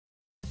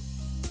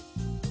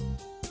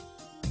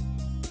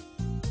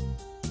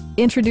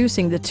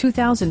Introducing the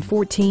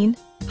 2014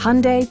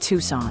 Hyundai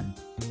Tucson.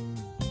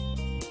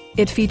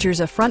 It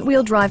features a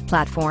front-wheel drive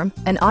platform,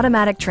 an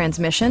automatic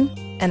transmission,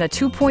 and a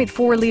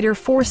 2.4-liter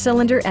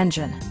four-cylinder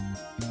engine.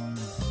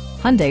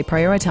 Hyundai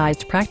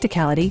prioritized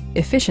practicality,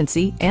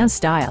 efficiency, and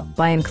style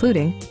by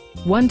including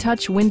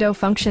one-touch window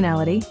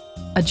functionality,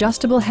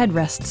 adjustable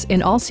headrests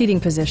in all seating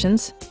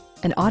positions,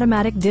 an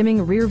automatic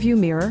dimming rear-view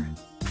mirror,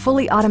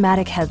 fully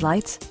automatic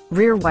headlights,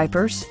 rear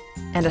wipers,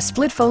 and a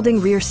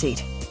split-folding rear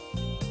seat.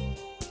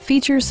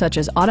 Features such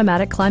as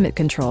automatic climate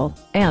control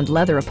and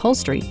leather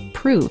upholstery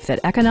prove that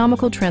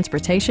economical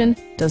transportation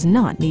does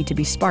not need to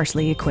be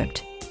sparsely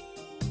equipped.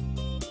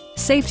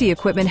 Safety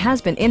equipment has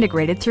been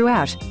integrated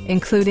throughout,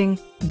 including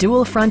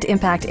dual front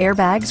impact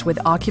airbags with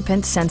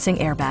occupant sensing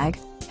airbag,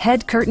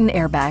 head curtain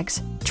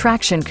airbags,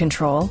 traction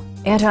control,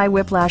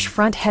 anti-whiplash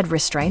front head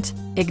restraints,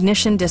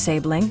 ignition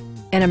disabling,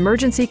 an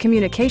emergency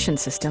communication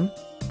system,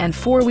 and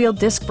four-wheel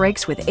disc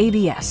brakes with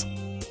ABS.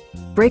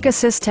 Brake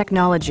Assist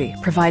technology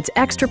provides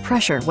extra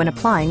pressure when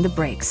applying the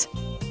brakes.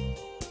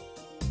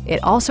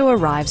 It also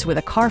arrives with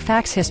a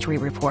Carfax history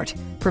report,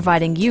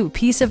 providing you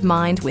peace of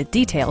mind with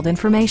detailed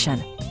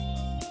information.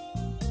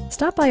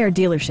 Stop by our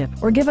dealership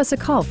or give us a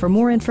call for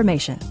more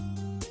information.